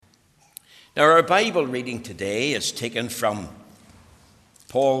Now, our Bible reading today is taken from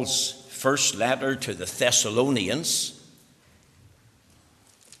Paul's first letter to the Thessalonians,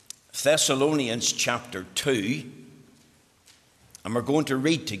 Thessalonians chapter 2, and we're going to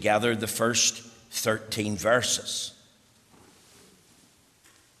read together the first 13 verses.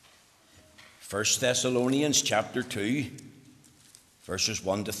 1 Thessalonians chapter 2, verses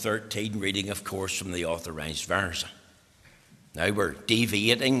 1 to 13, reading, of course, from the Authorized Version. Now we're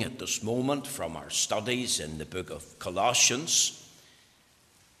deviating at this moment from our studies in the book of Colossians.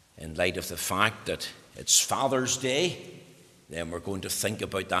 In light of the fact that it's Father's Day, then we're going to think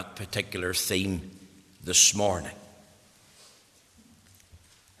about that particular theme this morning.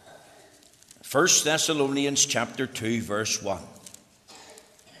 1 Thessalonians chapter 2, verse 1.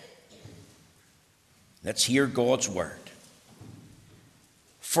 Let's hear God's word.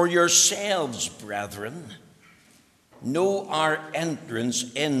 For yourselves, brethren, know our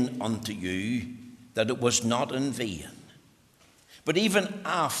entrance in unto you, that it was not in vain. But even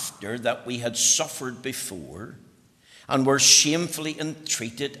after that we had suffered before, and were shamefully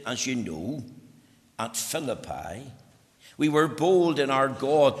entreated, as you know, at Philippi, we were bold in our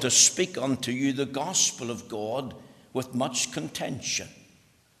God to speak unto you the gospel of God with much contention.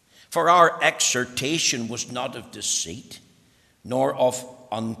 For our exhortation was not of deceit, nor of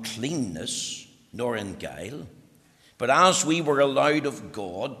uncleanness, nor in guile, but as we were allowed of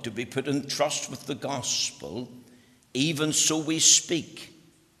God to be put in trust with the gospel, even so we speak,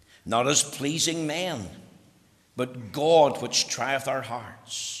 not as pleasing men, but God which trieth our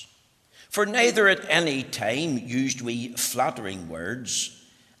hearts. For neither at any time used we flattering words,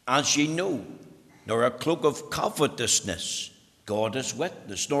 as ye know, nor a cloak of covetousness, God is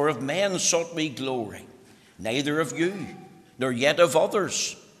witness, nor of men sought we glory, neither of you, nor yet of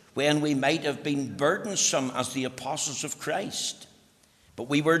others, when we might have been burdensome as the apostles of Christ. But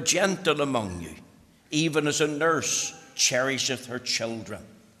we were gentle among you, even as a nurse cherisheth her children.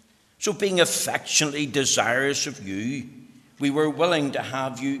 So being affectionately desirous of you, we were willing to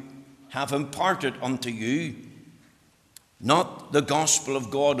have imparted unto you not the gospel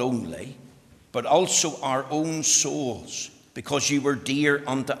of God only, but also our own souls, because ye were dear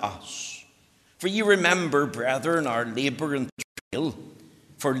unto us. For ye remember, brethren, our labour and travail,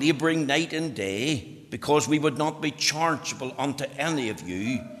 for labouring night and day, because we would not be chargeable unto any of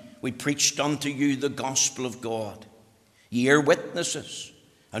you, we preached unto you the gospel of God. Ye are witnesses,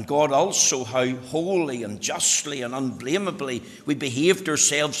 and God also, how wholly and justly and unblameably we behaved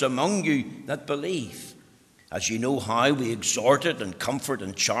ourselves among you that believe. As you know how we exhorted and comforted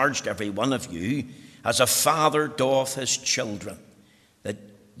and charged every one of you, as a father doth his children, that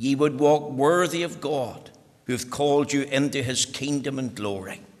ye would walk worthy of God, who hath called you into his kingdom and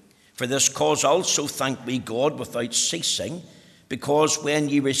glory. For this cause also thank we God without ceasing, because when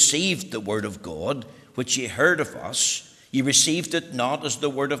ye received the word of God, which ye heard of us, ye received it not as the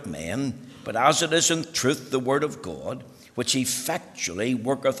word of men, but as it is in truth the word of God, which effectually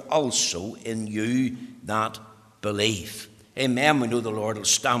worketh also in you that believe. Amen. We know the Lord will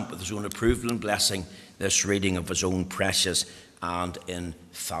stamp with his own approval and blessing this reading of his own precious and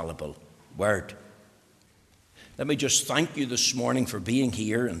infallible word. Let me just thank you this morning for being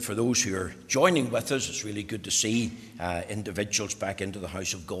here, and for those who are joining with us. It's really good to see individuals back into the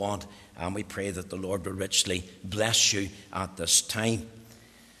house of God, and we pray that the Lord will richly bless you at this time.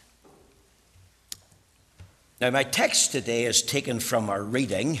 Now, my text today is taken from our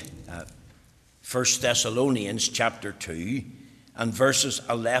reading, 1 Thessalonians chapter 2, and verses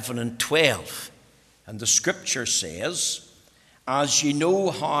 11 and 12. And the scripture says, As ye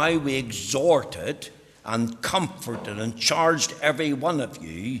know how we exhorted and comforted and charged every one of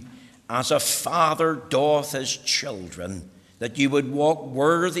you, as a father doth his children, that you would walk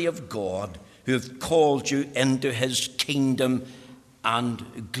worthy of God, who hath called you into his kingdom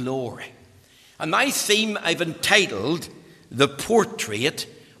and glory. And my theme I've entitled, The Portrait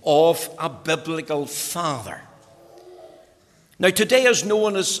of a Biblical Father. Now, today is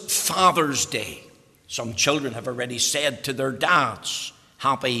known as Father's Day. Some children have already said to their dads,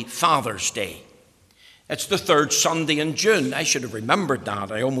 Happy Father's Day. It's the third Sunday in June. I should have remembered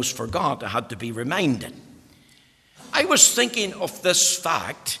that. I almost forgot. I had to be reminded. I was thinking of this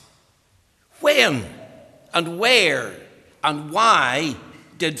fact. When and where and why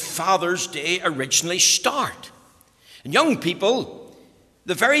did Father's Day originally start? And young people,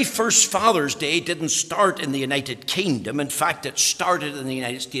 the very first Father's Day didn't start in the United Kingdom. In fact, it started in the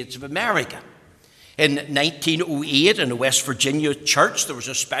United States of America. In 1908, in a West Virginia church, there was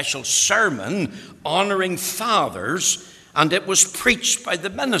a special sermon honoring fathers, and it was preached by the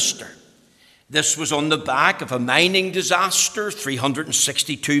minister. This was on the back of a mining disaster.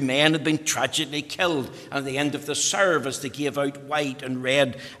 362 men had been tragically killed. And at the end of the service, they gave out white and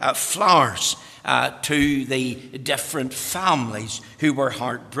red flowers to the different families who were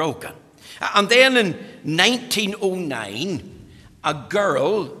heartbroken. And then in 1909, a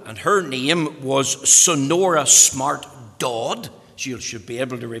girl, and her name was Sonora Smart Dodd. You should be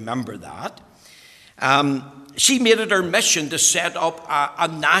able to remember that. She made it her mission to set up a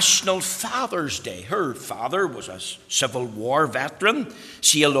National Father's Day. Her father was a Civil War veteran.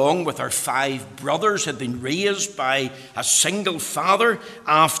 She, along with her 5 brothers, had been raised by a single father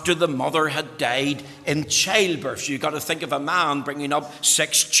after the mother had died in childbirth. So you've got to think of a man bringing up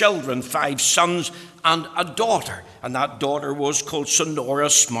 6 children, 5 sons and a daughter. And that daughter was called Sonora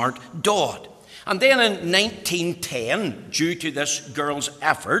Smart Dodd. And then in 1910, due to this girl's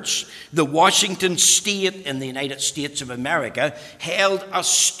efforts, the Washington state in the United States of America held a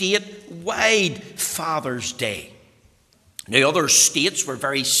statewide Father's Day. Now, other states were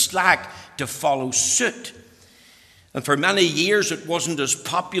very slack to follow suit. And for many years, it wasn't as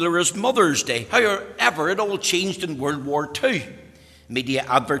popular as Mother's Day. However, it all changed in World War II. Media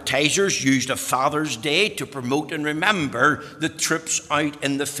advertisers used a Father's Day to promote and remember the troops out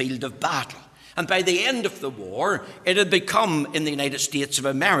in the field of battle. And by the end of the war, it had become, in the United States of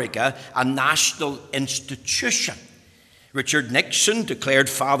America, a national institution. Richard Nixon declared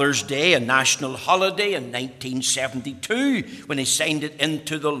Father's Day a national holiday in 1972 when he signed it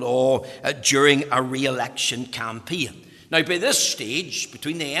into the law during a re-election campaign. Now, by this stage,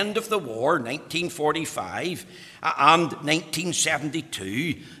 between the end of the war, 1945, and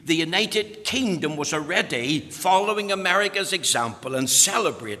 1972, the United Kingdom was already following America's example and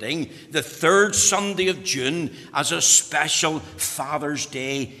celebrating the 3rd Sunday of June as a special Father's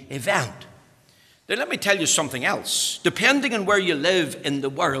Day event. Now, let me tell you something else. Depending on where you live in the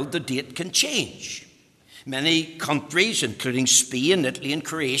world, the date can change. Many countries, including Spain, Italy, and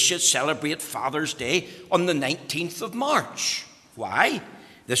Croatia, celebrate Father's Day on the 19th of March. Why?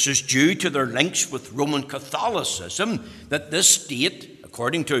 This is due to their links with Roman Catholicism, that this date,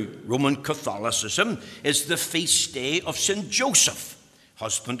 according to Roman Catholicism, is the feast day of St. Joseph,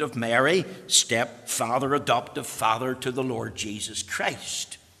 husband of Mary, stepfather, adoptive father to the Lord Jesus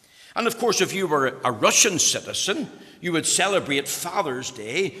Christ. And of course, if you were a Russian citizen, you would celebrate Father's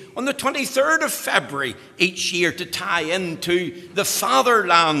Day on the 23rd of February each year to tie into the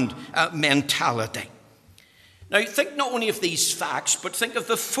fatherland mentality. Now, think not only of these facts, but think of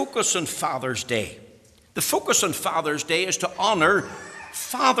the focus on Father's Day. The focus on Father's Day is to honour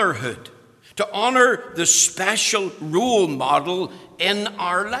fatherhood, to honour the special role model in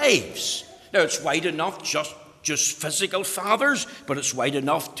our lives. Now, it's wide enough just physical fathers, but it's wide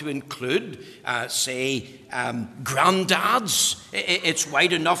enough to include, granddads. It's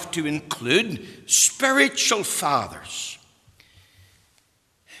wide enough to include spiritual fathers.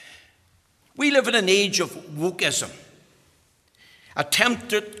 We live in an age of wokeism,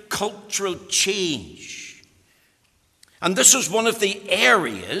 attempted cultural change. And this is one of the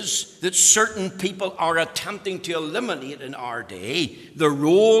areas that certain people are attempting to eliminate in our day, the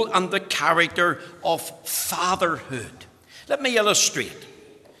role and the character of fatherhood. Let me illustrate.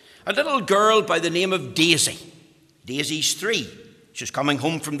 A little girl by the name of Daisy. Daisy's 3. She's coming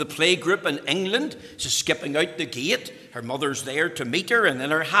home from the playgroup in England. She's skipping out the gate. Her mother's there to meet her, and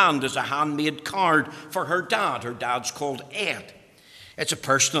in her hand is a handmade card for her dad. Her dad's called Ed. It's a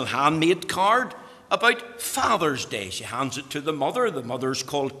personal handmade card about Father's Day. She hands it to the mother. The mother's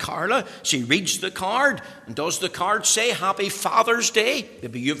called Carla. She reads the card, and does the card say Happy Father's Day?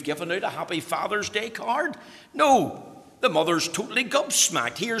 Maybe you've given out a Happy Father's Day card. No, the mother's totally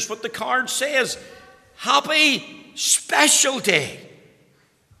gobsmacked. Here's what the card says: Happy Special Day.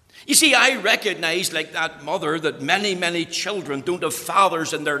 You see, I recognize, like that mother, that many, many children don't have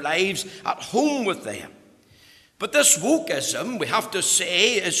fathers in their lives at home with them. But this wokeism, we have to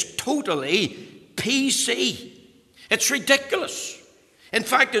say, is totally PC. It's ridiculous. In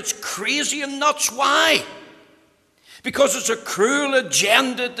fact, it's crazy and nuts. Why? Because it's a cruel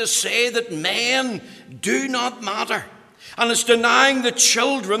agenda to say that men do not matter. And it's denying the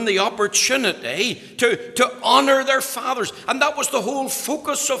children the opportunity to honour their fathers. And that was the whole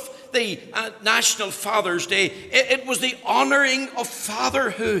focus of the National Father's Day. It was the honouring of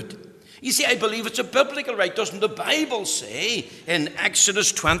fatherhood. You see, I believe it's a biblical right. Doesn't the Bible say in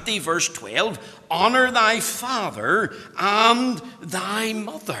Exodus 20, verse 12, honour thy father and thy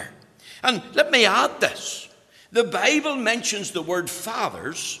mother? And let me add this. The Bible mentions the word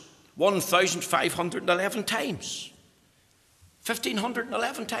fathers 1,511 times.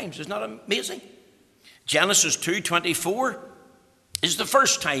 1,511 times. Isn't that amazing? Genesis 2:24, is the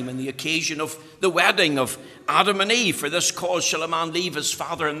first time in the occasion of the wedding of Adam and Eve. For this cause shall a man leave his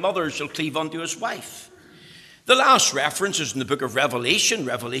father and mother, shall cleave unto his wife. The last reference is in the book of Revelation,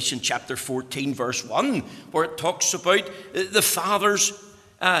 Revelation chapter 14, verse 1, where it talks about the father's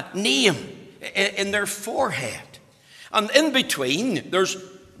name in their forehead. And in between, there's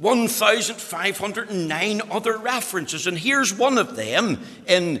 1,509 other references. And here's one of them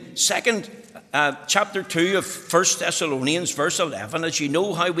in chapter 2 of 1 Thessalonians, verse 11. As you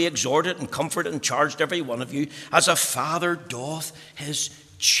know how we exhorted and comforted and charged every one of you, as a father doth his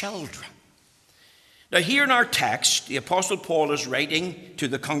children. Now here in our text, the Apostle Paul is writing to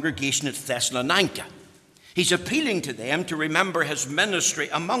the congregation at Thessalonica. He's appealing to them to remember his ministry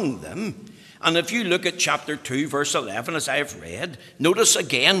among them. And if you look at chapter 2, verse 11, as I have read, notice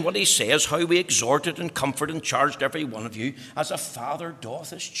again what he says, how we exhorted and comforted and charged every one of you as a father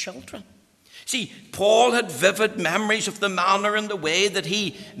doth his children. See, Paul had vivid memories of the manner and the way that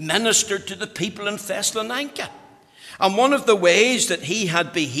he ministered to the people in Thessalonica. And one of the ways that he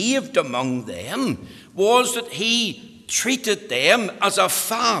had behaved among them was that he treated them as a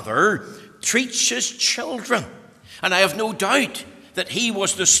father treats his children. And I have no doubt that he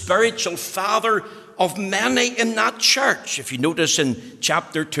was the spiritual father of many in that church. If you notice in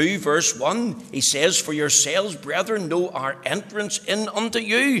chapter 2, verse 1, he says, for yourselves, brethren, know our entrance in unto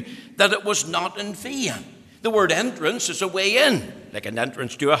you, that it was not in vain. The word entrance is a way in, like an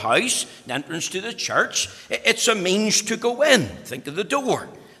entrance to a house, an entrance to the church. It's a means to go in. Think of the door,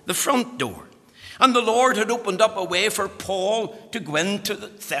 the front door. And the Lord had opened up a way for Paul to go into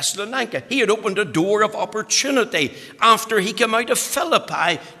Thessalonica. He had opened a door of opportunity after he came out of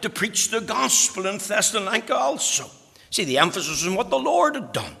Philippi to preach the gospel in Thessalonica also. See, the emphasis on what the Lord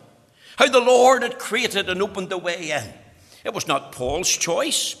had done, how the Lord had created and opened the way in. It was not Paul's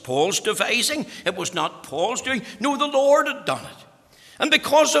choice, Paul's devising. It was not Paul's doing. No, the Lord had done it. And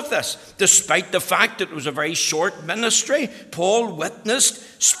because of this, despite the fact that it was a very short ministry, Paul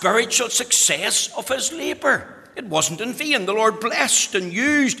witnessed spiritual success of his labor. It wasn't in vain. The Lord blessed and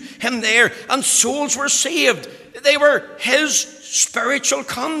used him there, and souls were saved. They were his spiritual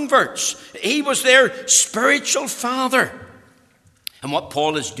converts. He was their spiritual father. And what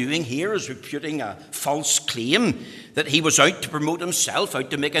Paul is doing here is refuting a false claim that he was out to promote himself,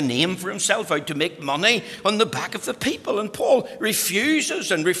 out to make a name for himself, out to make money on the back of the people. And Paul refuses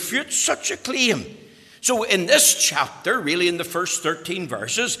and refutes such a claim. So in this chapter, really in the first 13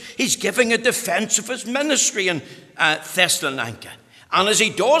 verses, he's giving a defense of his ministry in Thessalonica. And as he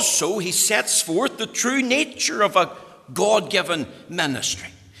does so, he sets forth the true nature of a God-given ministry.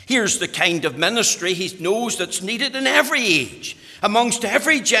 Here's the kind of ministry he knows that's needed in every age, amongst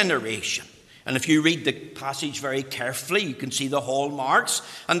every generation. And if you read the passage very carefully, you can see the hallmarks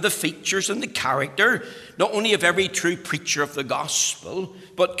and the features and the character, not only of every true preacher of the gospel,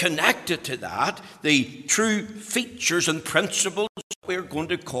 but connected to that, the true features and principles we're going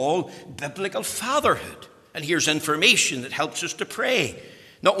to call biblical fatherhood. And here's information that helps us to pray,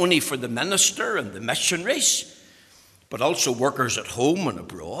 not only for the minister and the missionaries, but also workers at home and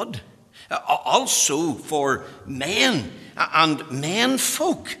abroad, also for men and men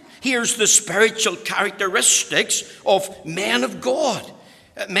folk. Here's the spiritual characteristics of men of God,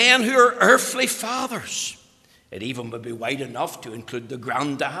 men who are earthly fathers. It even would be wide enough to include the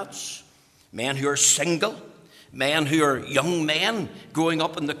granddads, men who are single, men who are young men growing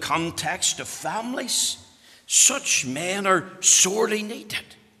up in the context of families. Such men are sorely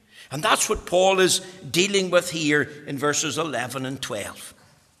needed. And that's what Paul is dealing with here in verses 11 and 12.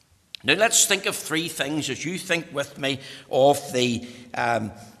 Now let's think of three things as you think with me of the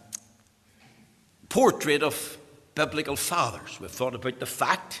portrait of biblical fathers. We've thought about the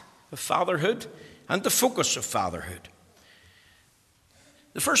fact of fatherhood and the focus of fatherhood.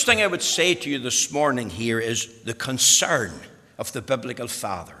 The first thing I would say to you this morning here is the concern of the biblical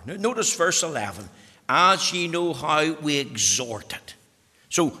father. Now, notice verse 11. As ye know how we exhorted.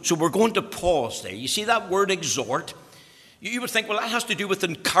 So we're going to pause there. You see that word exhort? You would think, well, that has to do with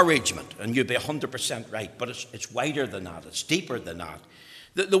encouragement, and you'd be 100% right, but it's wider than that. It's deeper than that.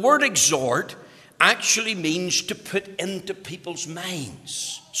 The word exhort actually means to put into people's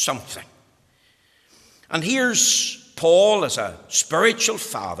minds something. And here's Paul as a spiritual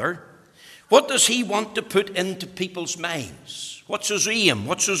father. What does he want to put into people's minds? What's his aim?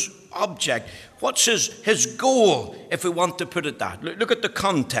 What's his object? What's his goal, if we want to put it that? Look at the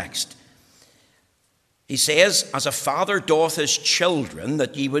context. He says, as a father doth his children,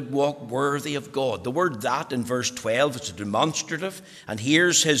 that ye would walk worthy of God. The word that in verse 12 is a demonstrative. And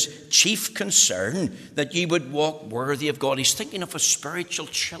here's his chief concern, that ye would walk worthy of God. He's thinking of his spiritual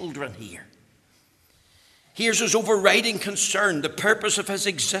children here. Here's his overriding concern, the purpose of his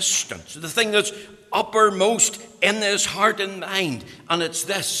existence, the thing that's uppermost in his heart and mind. And it's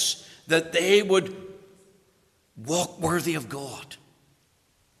this, that they would walk worthy of God.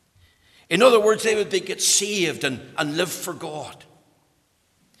 In other words, they would get saved and live for God.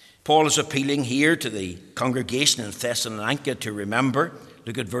 Paul is appealing here to the congregation in Thessalonica to remember.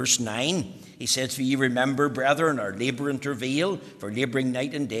 Look at verse 9. He says, "For ye remember, brethren, our labour and travail, for labouring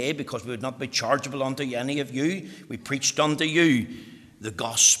night and day, because we would not be chargeable unto any of you. We preached unto you the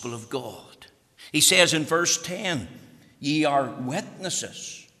gospel of God." He says in verse 10, "Ye are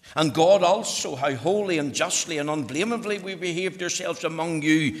witnesses, and God also, how holy and justly and unblameably we behaved ourselves among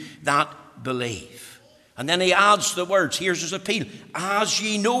you that believe." And then he adds the words, here's his appeal, "As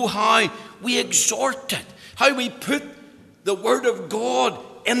ye know how we exhorted," how we put the word of God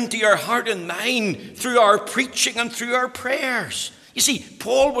into your heart and mind through our preaching and through our prayers. You see,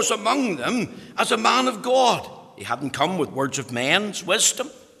 Paul was among them as a man of God. He hadn't come with words of man's wisdom.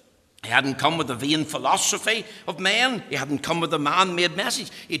 He hadn't come with the vain philosophy of men. He hadn't come with a man-made message.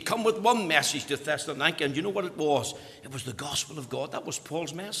 He'd come with one message to Thessalonica, and you know what it was? It was the gospel of God. That was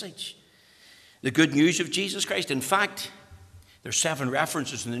Paul's message. The good news of Jesus Christ. In fact, there's 7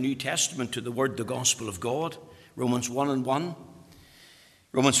 references in the New Testament to the word the gospel of God. Romans 1:1.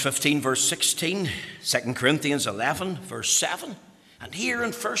 Romans 15, verse 16, 2 Corinthians 11, verse 7, and here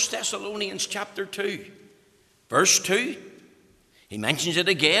in 1 Thessalonians chapter 2, verse 2, he mentions it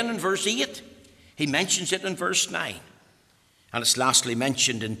again in verse 8, he mentions it in verse 9, and it's lastly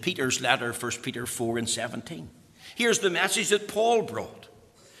mentioned in Peter's letter, 1 Peter 4 and 17. Here's the message that Paul brought,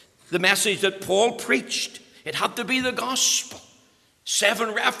 the message that Paul preached. It had to be the gospel.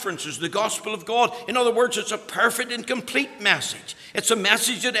 7 references, the gospel of God. In other words, it's a perfect and complete message. It's a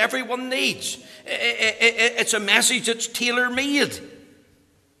message that everyone needs. It's a message that's tailor-made.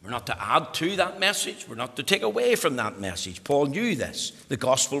 We're not to add to that message. We're not to take away from that message. Paul knew this. The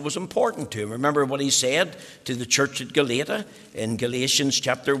gospel was important to him. Remember what he said to the church at Galatia in Galatians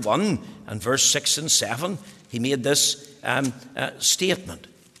chapter 1 and verse 6 and 7. He made this statement.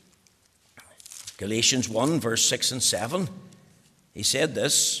 Galatians 1, verse 6 and 7. He said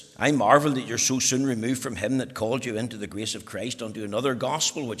this, "I marvel that you're so soon removed from him that called you into the grace of Christ unto another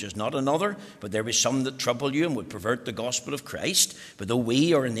gospel, which is not another. But there be some that trouble you and would pervert the gospel of Christ. But though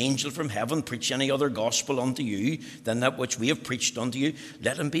we or an angel from heaven preach any other gospel unto you than that which we have preached unto you,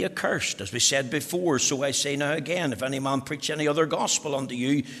 let him be accursed. As we said before, so I say now again, if any man preach any other gospel unto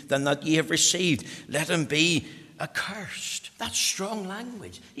you than that ye have received, let him be accursed." That's strong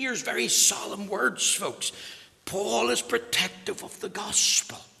language. Here's very solemn words, folks. Paul is protective of the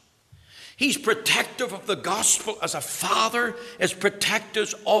gospel. He's protective of the gospel as a father is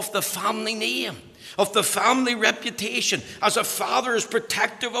protective of the family name, of the family reputation. As a father is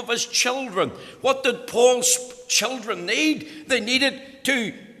protective of his children. What did Paul's children need? They needed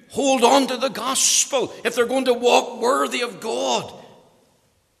to hold on to the gospel if they're going to walk worthy of God.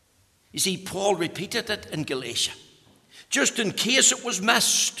 You see, Paul repeated it in Galatia, just in case it was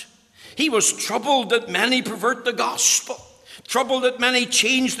missed. He was troubled that many pervert the gospel, troubled that many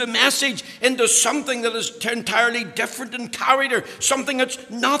change the message into something that is entirely different in character, something that's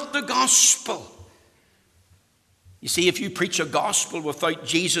not the gospel. You see, if you preach a gospel without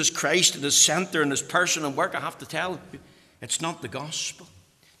Jesus Christ in his center and his person and work, I have to tell you, it's not the gospel.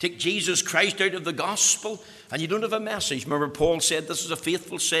 Take Jesus Christ out of the gospel and you don't have a message. Remember, Paul said, "This is a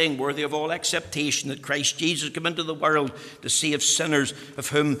faithful saying, worthy of all acceptation, that Christ Jesus came into the world to save sinners, of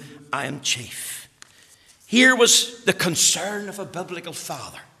whom I am chief." Here was the concern of a biblical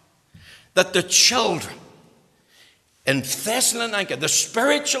father, that the children in Thessalonica, the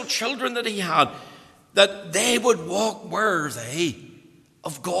spiritual children that he had, that they would walk worthy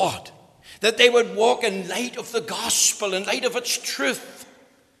of God, that they would walk in light of the gospel, in light of its truth.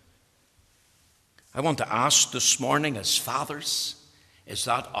 I want to ask this morning, as fathers, is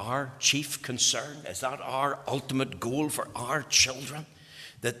that our chief concern? Is that our ultimate goal for our children?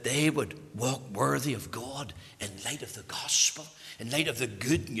 That they would walk worthy of God in light of the gospel, in light of the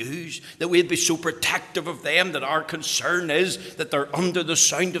good news, that we'd be so protective of them that our concern is that they're under the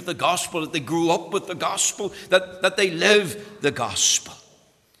sound of the gospel, that they grew up with the gospel, that they live the gospel.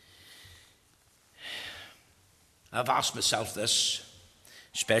 I've asked myself this,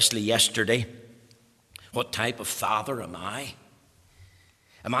 especially yesterday. What type of father am I?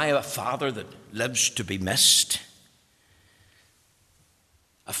 Am I a father that lives to be missed?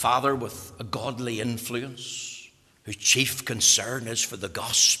 A father with a godly influence, whose chief concern is for the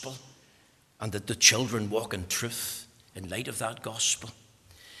gospel and that the children walk in truth in light of that gospel?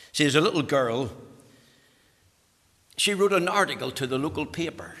 See, there's a little girl, she wrote an article to the local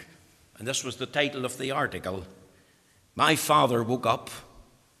paper, And this was the title of the article. My father woke up,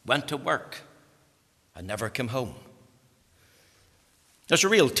 went to work, and never came home. There's a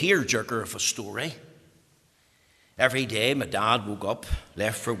real tearjerker of a story. Every day my dad woke up,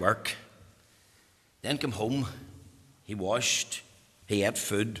 left for work, then came home. He washed, he ate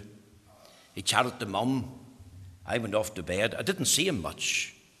food, he chatted to Mum. I went off to bed. I didn't see him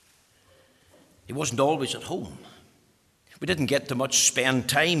much. He wasn't always at home. We didn't get to much spend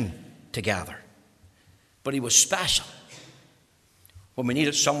time together. But he was special. When we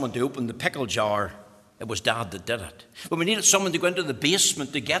needed someone to open the pickle jar, it was Dad that did it. When we needed someone to go into the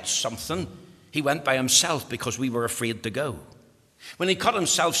basement to get something, he went by himself because we were afraid to go. When he cut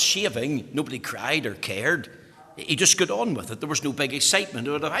himself shaving, nobody cried or cared. He just got on with it. There was no big excitement.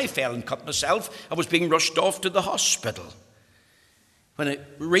 If I fell and cut myself, I was being rushed off to the hospital. When it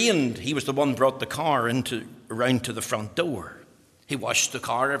rained, he was the one who brought the car around to the front door. He washed the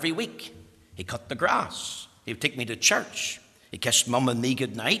car every week. He cut the grass. He would take me to church. He kissed Mum and me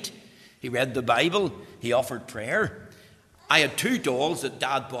goodnight. He read the Bible. He offered prayer. I had 2 dolls that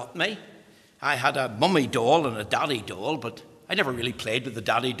Dad bought me. I had a mummy doll and a daddy doll, but I never really played with the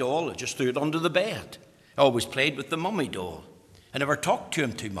daddy doll. I just threw it under the bed. I always played with the mummy doll. I never talked to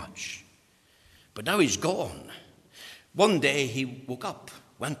him too much. But now he's gone. One day he woke up,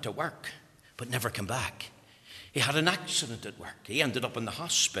 went to work, but never came back. He had an accident at work. He ended up in the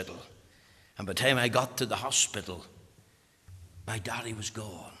hospital. And by the time I got to the hospital, my daddy was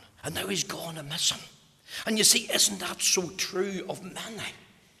gone. And now he's gone, I miss him. And you see, isn't that so true of many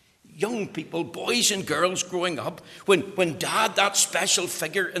young people, boys and girls growing up, when Dad, that special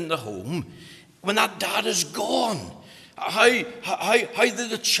figure in the home, when that Dad is gone, how do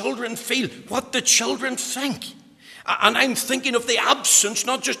the children feel, what the children think? And I'm thinking of the absence,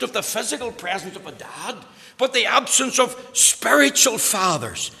 not just of the physical presence of a dad, but the absence of spiritual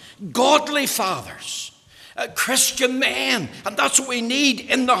fathers, godly fathers, Christian men. And that's what we need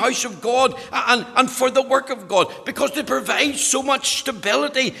in the house of God and for the work of God, because they provide so much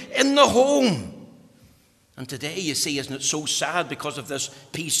stability in the home. And today, you see, isn't it so sad because of this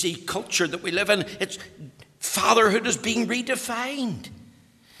PC culture that we live in? It's fatherhood is being redefined,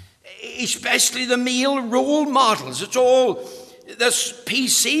 especially the male role models. It's all this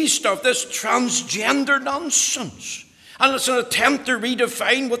PC stuff, this transgender nonsense. And it's an attempt to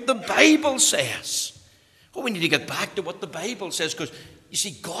redefine what the Bible says. Well, we need to get back to what the Bible says, because you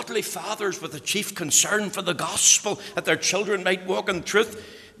see, godly fathers with a chief concern for the gospel, that their children might walk in truth,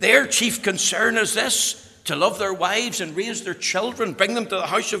 their chief concern is this: to love their wives and raise their children, bring them to the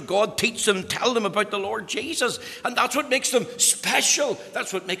house of God, teach them, tell them about the Lord Jesus. And that's what makes them special.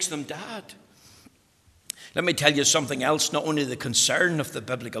 That's what makes them dad. Let me tell you something else, not only the concern of the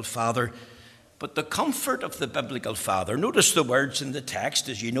biblical father, but the comfort of the biblical father. Notice the words in the text,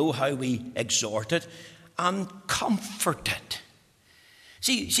 as you know how we exhort it, and comforted.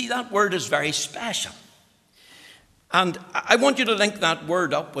 See, that word is very special. And I want you to link that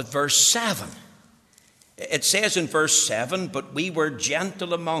word up with verse 7. It says in verse 7, "But we were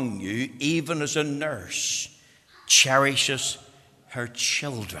gentle among you, even as a nurse cherishes her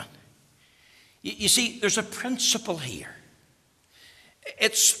children." You see, there's a principle here.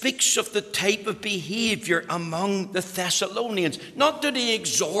 It speaks of the type of behavior among the Thessalonians. Not did he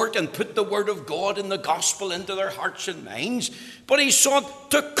exhort and put the word of God and the gospel into their hearts and minds, but he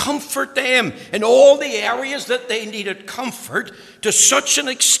sought to comfort them in all the areas that they needed comfort, to such an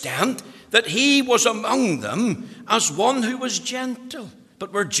extent that he was among them as one who was gentle.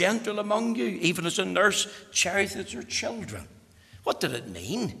 "But we're gentle among you, even as a nurse cherishes her children." What did it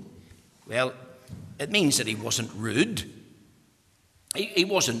mean? Well, it means that he wasn't rude. He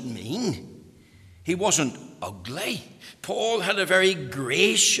wasn't mean. He wasn't ugly. Paul had a very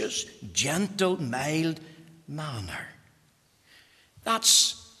gracious, gentle, mild manner.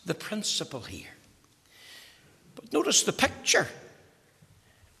 That's the principle here. But notice the picture.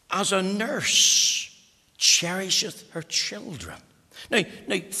 As a nurse cherisheth her children. Now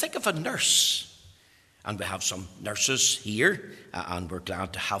think of a nurse. And we have some nurses here, and we're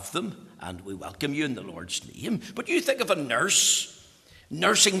glad to have them, and we welcome you in the Lord's name. But you think of a nurse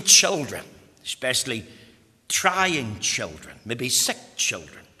nursing children, especially trying children, maybe sick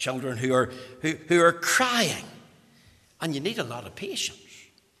children, children who are crying. And you need a lot of patience.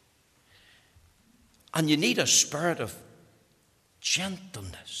 And you need a spirit of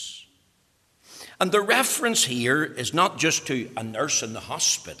gentleness. And the reference here is not just to a nurse in the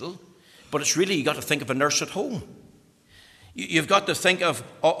hospital, but it's really, you've got to think of a nurse at home. You've got to think of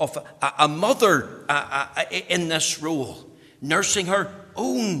a mother in this role, nursing her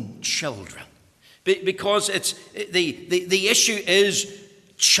own children. Because it's the issue is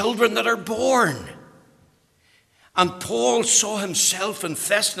children that are born. And Paul saw himself in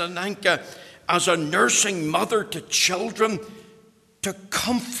Thessalonica as a nursing mother to children to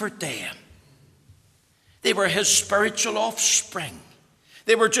comfort them. They were his spiritual offspring.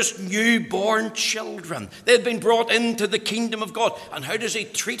 They were just newborn children. They had been brought into the kingdom of God. And how does he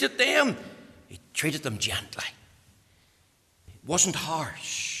treat them? He treated them gently. It wasn't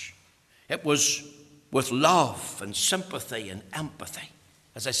harsh. It was with love and sympathy and empathy.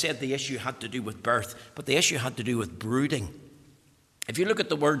 As I said, the issue had to do with birth, but the issue had to do with brooding. If you look at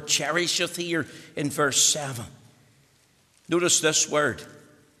the word cherisheth here in verse 7, notice this word,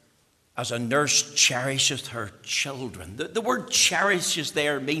 as a nurse cherisheth her children. The word cherishes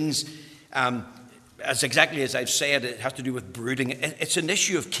there means, as exactly as I've said, it has to do with brooding. It's an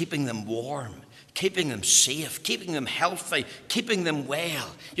issue of keeping them warm, keeping them safe, keeping them healthy, keeping them well.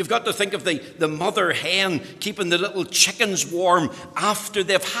 You've got to think of the mother hen keeping the little chickens warm after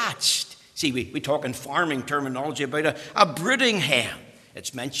they've hatched. See, we talk in farming terminology about a brooding hen.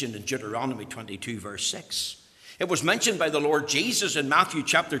 It's mentioned in Deuteronomy 22, verse 6. It was mentioned by the Lord Jesus in Matthew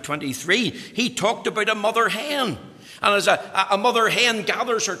chapter 23. He talked about a mother hen. And as a mother hen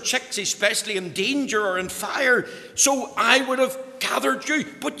gathers her chicks, especially in danger or in fire, so I would have gathered you,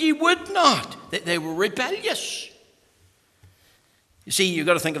 but ye would not. They were rebellious. You see, you've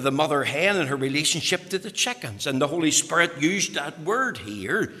got to think of the mother hen and her relationship to the chickens. And the Holy Spirit used that word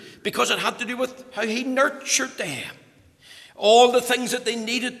here because it had to do with how he nurtured them. All the things that they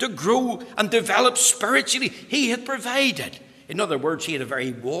needed to grow and develop spiritually, he had provided. In other words, he had a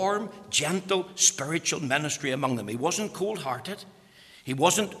very warm, gentle, spiritual ministry among them. He wasn't cold-hearted. He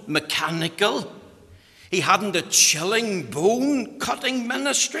wasn't mechanical. He hadn't a chilling, bone-cutting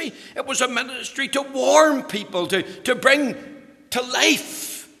ministry. It was a ministry to warm people, to bring to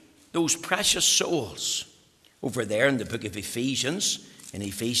life those precious souls. Over there in the book of Ephesians, in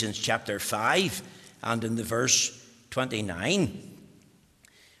Ephesians chapter 5, and in the verse 29,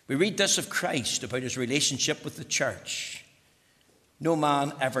 we read this of Christ about his relationship with the church. No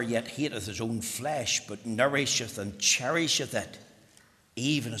man ever yet hateth his own flesh, but nourisheth and cherisheth it,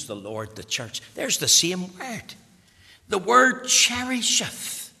 even as the Lord the church. There's the same word. The word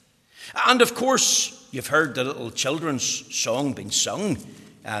cherisheth. And of course, you've heard the little children's song being sung,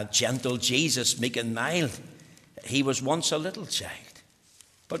 Gentle Jesus, meek and mild. He was once a little child.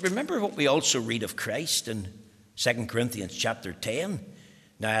 But remember what we also read of Christ in 2 Corinthians chapter 10.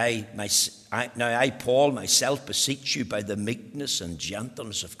 Now I, Paul, myself beseech you by the meekness and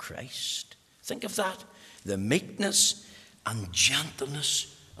gentleness of Christ. Think of that. The meekness and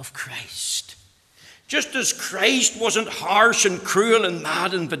gentleness of Christ. Just as Christ wasn't harsh and cruel and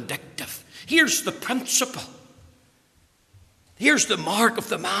mad and vindictive, here's the principle. Here's the mark of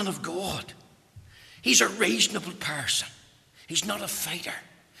the man of God. He's a reasonable person. He's not a fighter.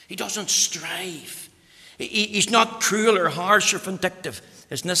 He doesn't strive. He's not cruel or harsh or vindictive.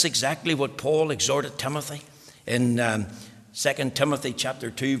 Isn't this exactly what Paul exhorted Timothy in 2 Timothy chapter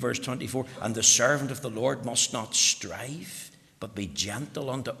 2, verse 24? And the servant of the Lord must not strive, but be gentle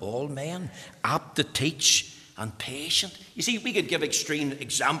unto all men, apt to teach and patient. You see, we could give extreme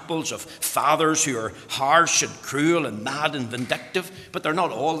examples of fathers who are harsh and cruel and mad and vindictive, but they're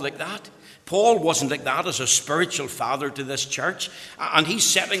not all like that. Paul wasn't like that as a spiritual father to this church. And he's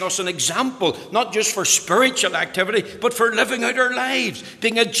setting us an example, not just for spiritual activity, but for living out our lives.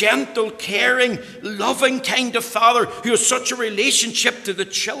 Being a gentle, caring, loving kind of father who has such a relationship to the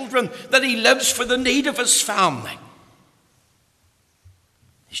children that he lives for the need of his family.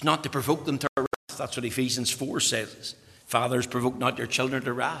 He's not to provoke them to wrath. That's what Ephesians 4 says. Fathers, provoke not your children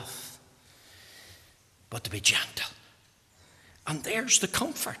to wrath, but to be gentle. And there's the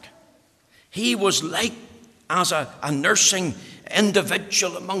comfort. He was like as a nursing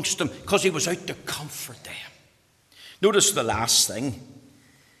individual amongst them because he was out to comfort them. Notice the last thing,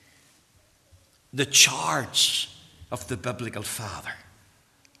 the charge of the biblical father.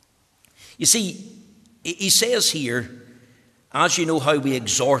 You see, he says here, as you know how we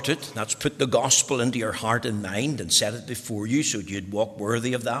exhorted, that's put the gospel into your heart and mind and set it before you so you'd walk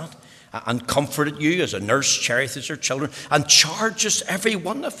worthy of that, and comforted you as a nurse cherishes her children, and charges every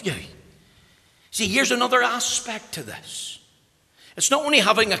one of you. See, here's another aspect to this. It's not only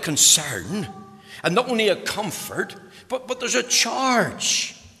having a concern and not only a comfort, but there's a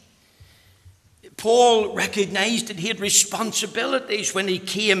charge. Paul recognized that he had responsibilities when he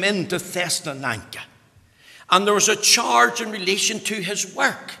came into Thessalonica. And there was a charge in relation to his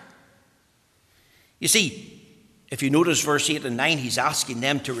work. You see, if you notice verse 8 and 9, he's asking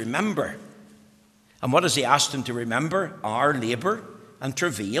them to remember. And what does he ask them to remember? Our labour and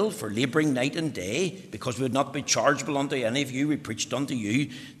travail for labouring night and day, because we would not be chargeable unto any of you. We preached unto you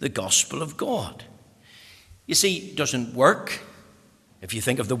the gospel of God. You see, it doesn't work. If you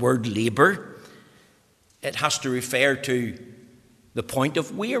think of the word labour, it has to refer to the point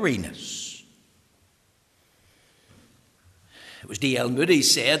of weariness. It was D.L. Moody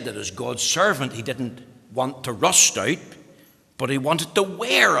said that as God's servant, he didn't want to rust out, but he wanted to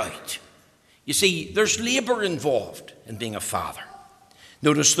wear out. You see, there's labour involved in being a father.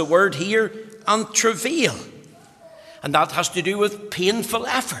 Notice the word here, and travail. And that has to do with painful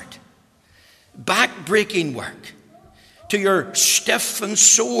effort, back-breaking work, to your stiff and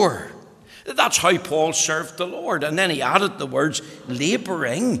sore. That's how Paul served the Lord. And then he added the words,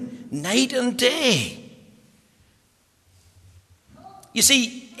 labouring night and day. You see,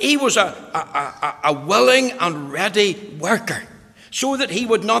 he was a willing and ready worker, so that he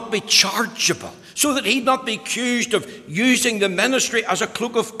would not be chargeable, so that he'd not be accused of using the ministry as a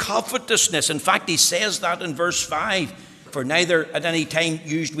cloak of covetousness. In fact, he says that in verse 5, for neither at any time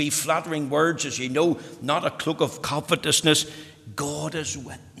used we flattering words, as you know, not a cloak of covetousness. God is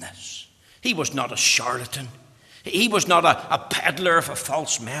witness. He was not a charlatan. He was not a peddler of a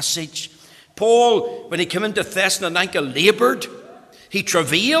false message. Paul, when he came into Thessalonica, laboured. He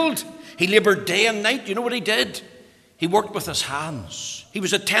travailed. He laboured day and night. You know what he did? He worked with his hands. He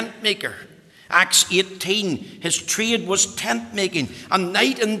was a tent maker. Acts 18, his trade was tent making. And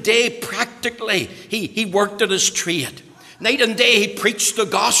night and day, practically, he worked at his trade. Night and day, he preached the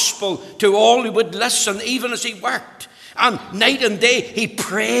gospel to all who would listen, even as he worked. And night and day, he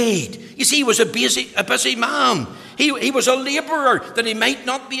prayed. You see, he was a busy man. He was a labourer, that he might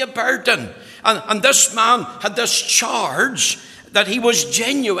not be a burden. And this man had this charge that he was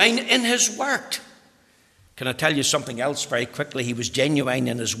genuine in his work. Can I tell you something else very quickly? He was genuine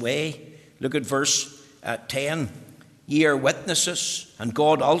in his way. Look at verse 10. Ye are witnesses, and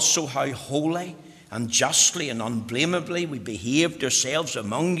God also, how holy and justly and unblameably we behaved ourselves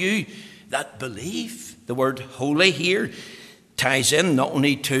among you that believe. The word holy here ties in not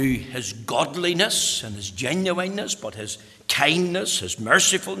only to his godliness and his genuineness, but his kindness, his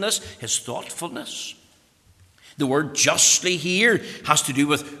mercifulness, his thoughtfulness. The word justly here has to do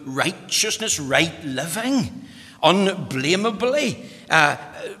with righteousness, right living, unblameably,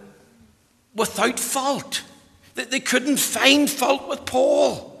 without fault. They couldn't find fault with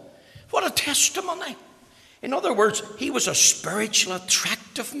Paul. What a testimony. In other words, he was a spiritual,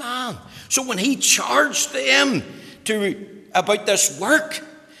 attractive man. So when he charged them about this work,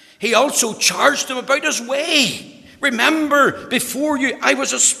 he also charged them about his way. Remember, before you, I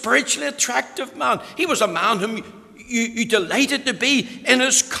was a spiritually attractive man. He was a man whom you delighted to be in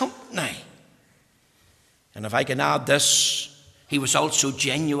his company. And if I can add this, he was also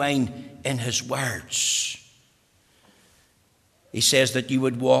genuine in his words. He says that you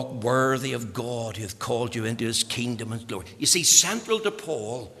would walk worthy of God who hath called you into his kingdom and glory. You see, central to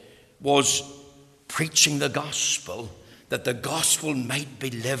Paul was preaching the gospel, that the gospel might be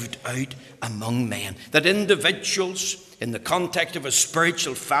lived out among men, that individuals in the context of a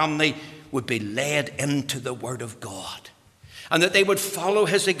spiritual family would be led into the word of God, and that they would follow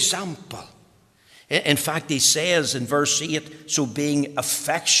his example. In fact, he says in verse 8, so being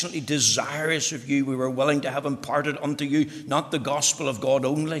affectionately desirous of you, we were willing to have imparted unto you not the gospel of God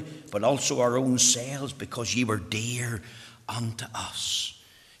only, but also our own selves, because ye were dear unto us.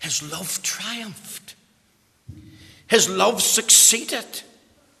 His love triumphed. His love succeeded.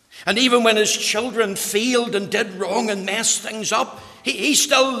 And even when his children failed and did wrong and messed things up, he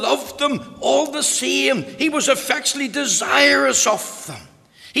still loved them all the same. He was affectionately desirous of them.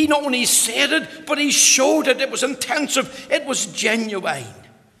 He not only said it, but he showed it. It was intensive. It was genuine.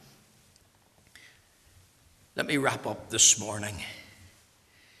 Let me wrap up this morning.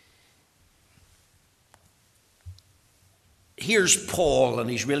 Here's Paul, and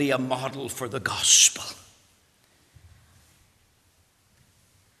he's really a model for the gospel.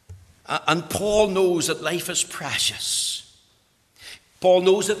 And Paul knows that life is precious. Paul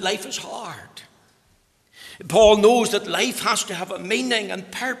knows that life is hard. Paul knows that life has to have a meaning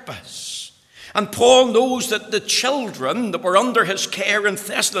and purpose. And Paul knows that the children that were under his care in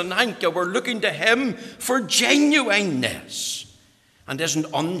Thessalonica were looking to him for genuineness. And isn't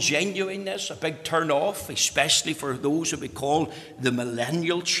ungenuineness a big turn off, especially for those who we call the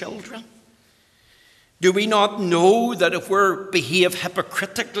millennial children? Do we not know that if we behave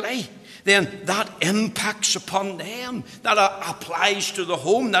hypocritically, then that impacts upon them? That applies to the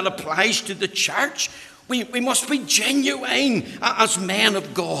home, that applies to the church. We must be genuine as men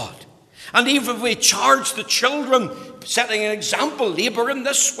of God. And even if we charge the children setting an example, labour in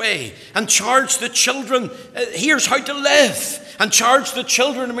this way, and charge the children, here's how to live, and charge the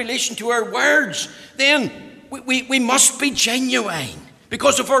children in relation to our words, then we must be genuine.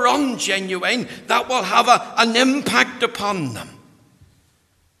 Because if we're ungenuine, that will have an impact upon them.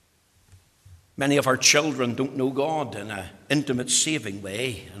 Many of our children don't know God in an intimate, saving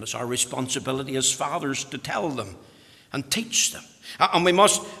way, and it's our responsibility as fathers to tell them and teach them. And we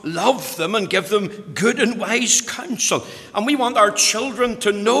must love them and give them good and wise counsel. And we want our children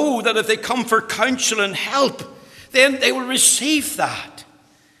to know that if they come for counsel and help, then they will receive that.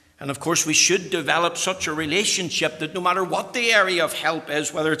 And of course, we should develop such a relationship that no matter what the area of help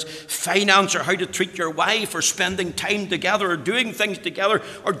is, whether it's finance or how to treat your wife or spending time together or doing things together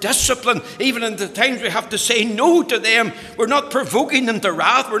or discipline, even in the times we have to say no to them, we're not provoking them to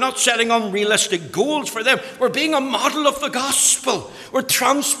wrath. We're not setting unrealistic goals for them. We're being a model of the gospel. We're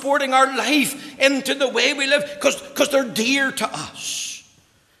transporting our life into the way we live because they're dear to us.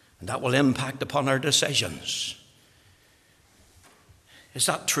 And that will impact upon our decisions. Is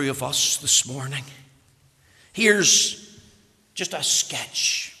that true of us this morning? Here's just a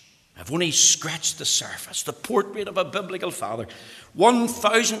sketch. I've only scratched the surface. The portrait of a biblical father.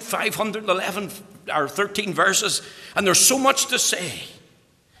 1,511 or 13 verses, and there's so much to say.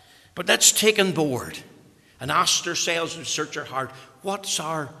 But let's take on board and ask ourselves and search our heart, what's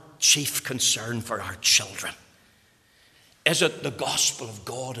our chief concern for our children? Is it the gospel of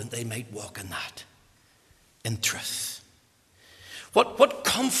God and they might walk in that, in truth? What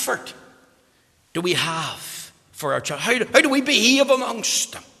comfort do we have for our child? How do we behave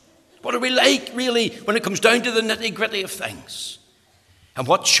amongst them? What are we like, really, when it comes down to the nitty-gritty of things? And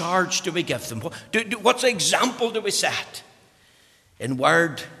what charge do we give them? What example do we set in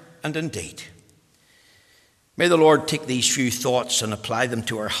word and in deed? May the Lord take these few thoughts and apply them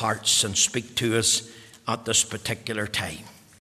to our hearts and speak to us at this particular time.